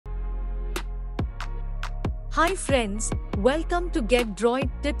Hi friends, welcome to Get Droid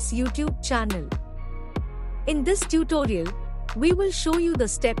Tips YouTube channel. In this tutorial, we will show you the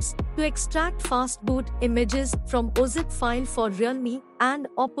steps to extract fastboot images from OZIP file for Realme and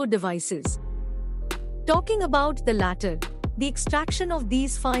Oppo devices. Talking about the latter, the extraction of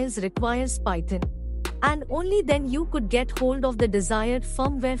these files requires Python, and only then you could get hold of the desired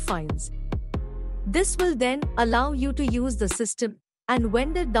firmware files. This will then allow you to use the system and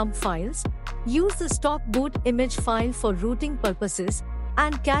vendor dump files, use the stock boot image file for routing purposes,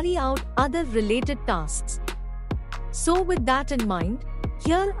 and carry out other related tasks. So with that in mind,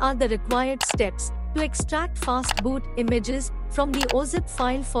 here are the required steps to extract fastboot images from the OZIP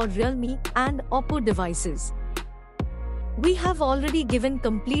file for Realme and Oppo devices. We have already given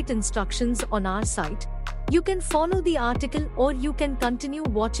complete instructions on our site. You can follow the article or you can continue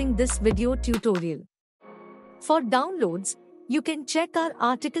watching this video tutorial. For downloads, you can check our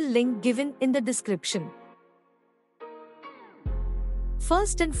article link given in the description.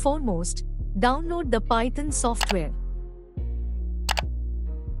 First and foremost, download the Python software.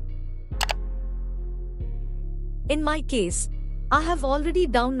 In my case, I have already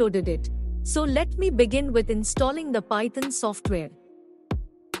downloaded it, so let me begin with installing the Python software.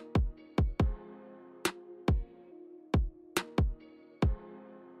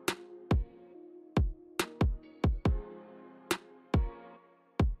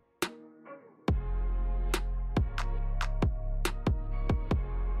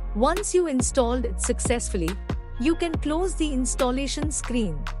 Once you installed it successfully, you can close the installation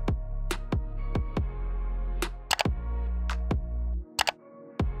screen.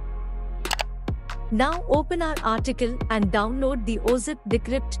 Now open our article and download the OZIP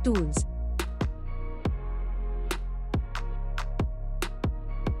decrypt tools.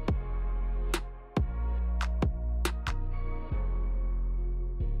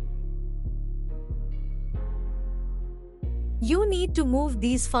 You need to move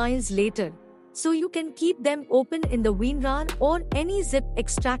these files later, so you can keep them open in the WinRAR or any zip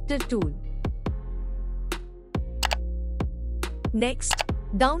extractor tool. Next,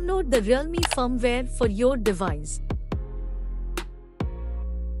 download the Realme firmware for your device.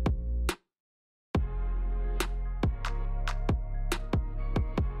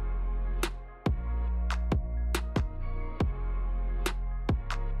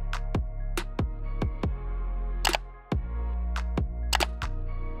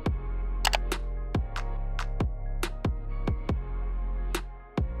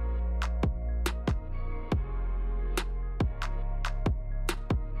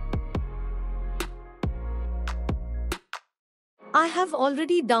 I have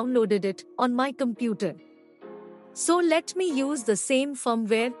already downloaded it on my computer. So let me use the same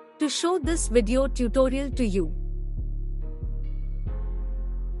firmware to show this video tutorial to you.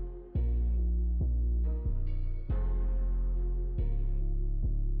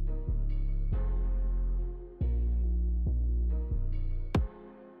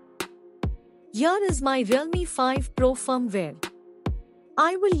 Here is my Realme 5 Pro firmware.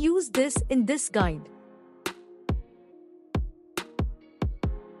 I will use this in this guide.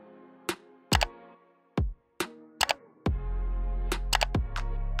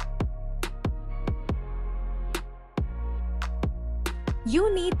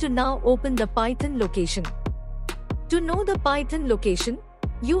 You need to now open the Python location. To know the Python location,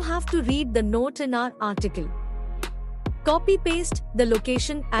 you have to read the note in our article. Copy-paste the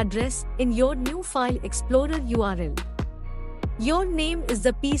location address in your new file explorer URL. Your name is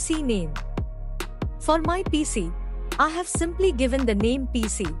the PC name. For my PC, I have simply given the name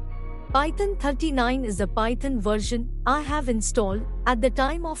PC. Python 39 is the Python version I have installed at the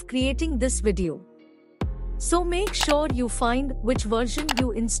time of creating this video. So make sure you find which version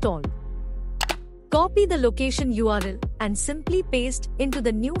you installed. Copy the location URL and simply paste into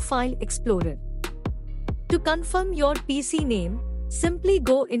the new file explorer. To confirm your PC name, simply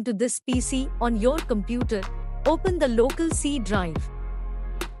go into this PC on your computer, open the local C drive.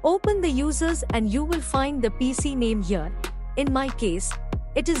 Open the users and you will find the PC name here. In my case,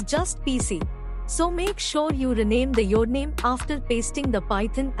 it is just PC. So make sure you rename the your name after pasting the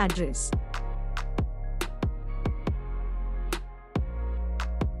Python address.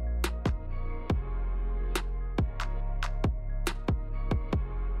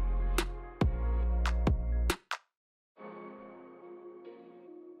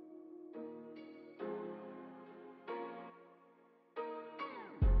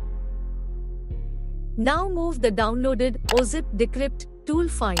 Now move the downloaded OZIP decrypt tool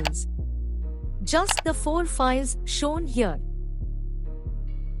files. Just the 4 files shown here.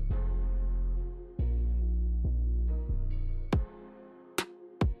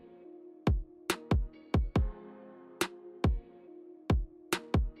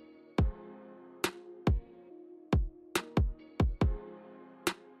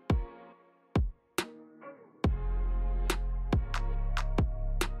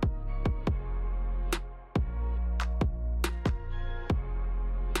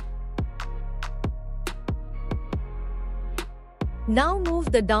 Now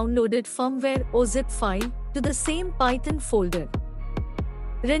move the downloaded firmware OZIP file to the same Python folder.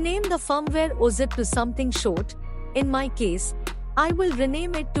 Rename the firmware OZIP to something short. In my case, I will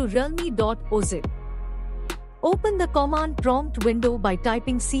rename it to realme.ozip. Open the command prompt window by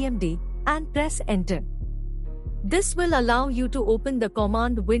typing cmd and press enter. This will allow you to open the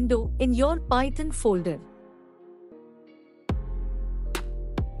command window in your Python folder.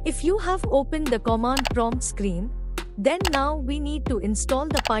 If you have opened the command prompt screen, then now we need to install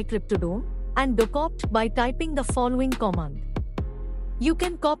the PyCryptodome and docopt by typing the following command. You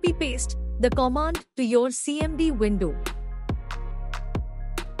can copy-paste the command to your CMD window.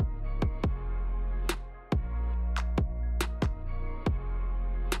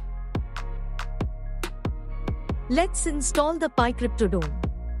 Let's install the PyCryptodome.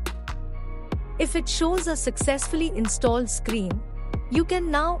 If it shows a successfully installed screen, you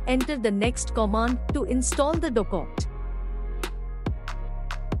can now enter the next command to install the docopt.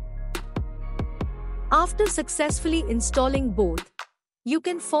 After successfully installing both, you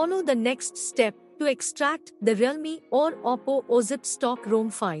can follow the next step to extract the Realme or Oppo OZIP stock ROM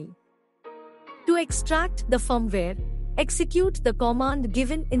file. To extract the firmware, execute the command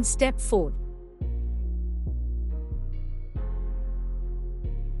given in step 4.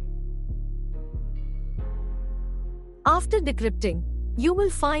 After decrypting, you will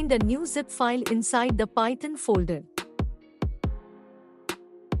find a new zip file inside the Python folder.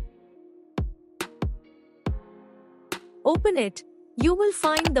 Open it. You will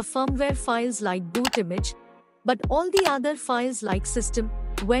find the firmware files like boot image, but all the other files like system,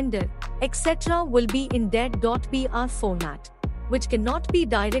 vendor, etc. will be in dead.br format, which cannot be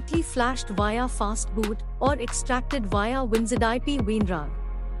directly flashed via fastboot or extracted via WinZip WinRAR.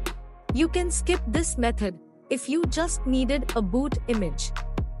 You can skip this method if you just needed a boot image.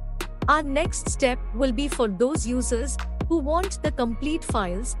 Our next step will be for those users who want the complete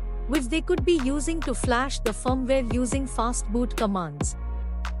files, which they could be using to flash the firmware using fastboot commands.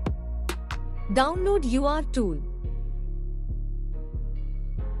 Download UR tool.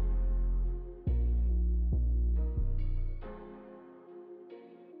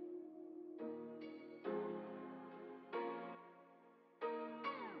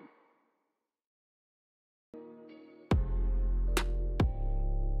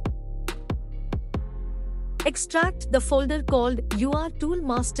 Extract the folder called UR Tool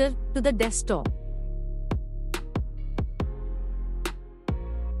Master to the desktop.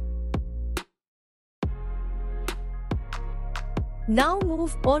 Now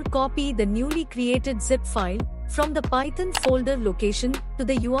move or copy the newly created zip file from the Python folder location to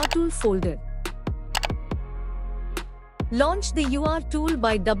the UR Tool folder. Launch the UR tool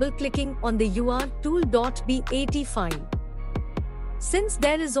by double-clicking on the urtool.bat file. Since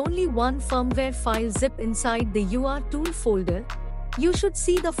there is only one firmware file zip inside the UR tool folder, you should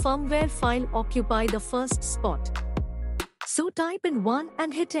see the firmware file occupy the first spot. So type in 1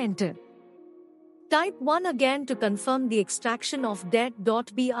 and hit enter. Type 1 again to confirm the extraction of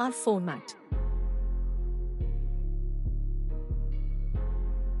dead.br format.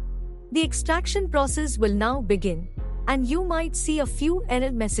 The extraction process will now begin, and you might see a few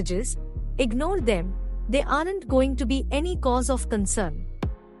error messages. Ignore them. They aren't going to be any cause of concern.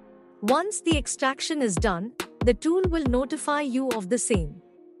 Once the extraction is done, the tool will notify you of the same.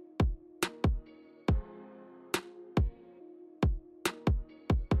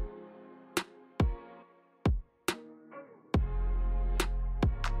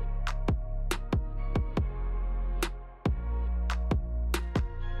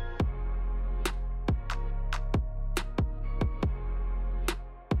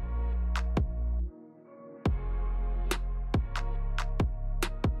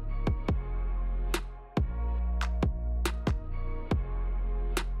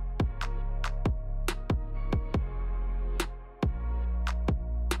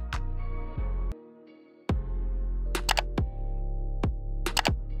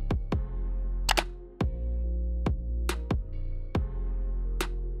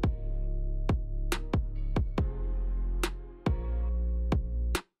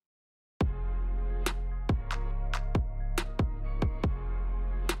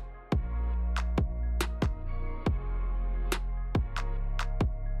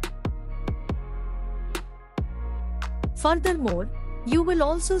 Furthermore, you will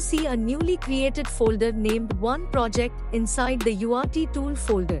also see a newly created folder named One Project inside the URT tool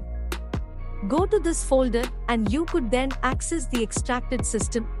folder. Go to this folder and you could then access the extracted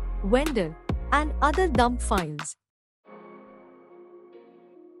system, vendor, and other dump files.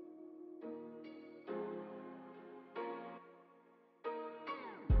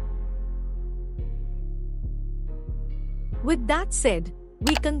 With that said,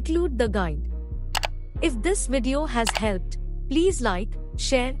 we conclude the guide. If this video has helped, please like,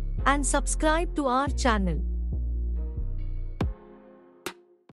 share, and subscribe to our channel.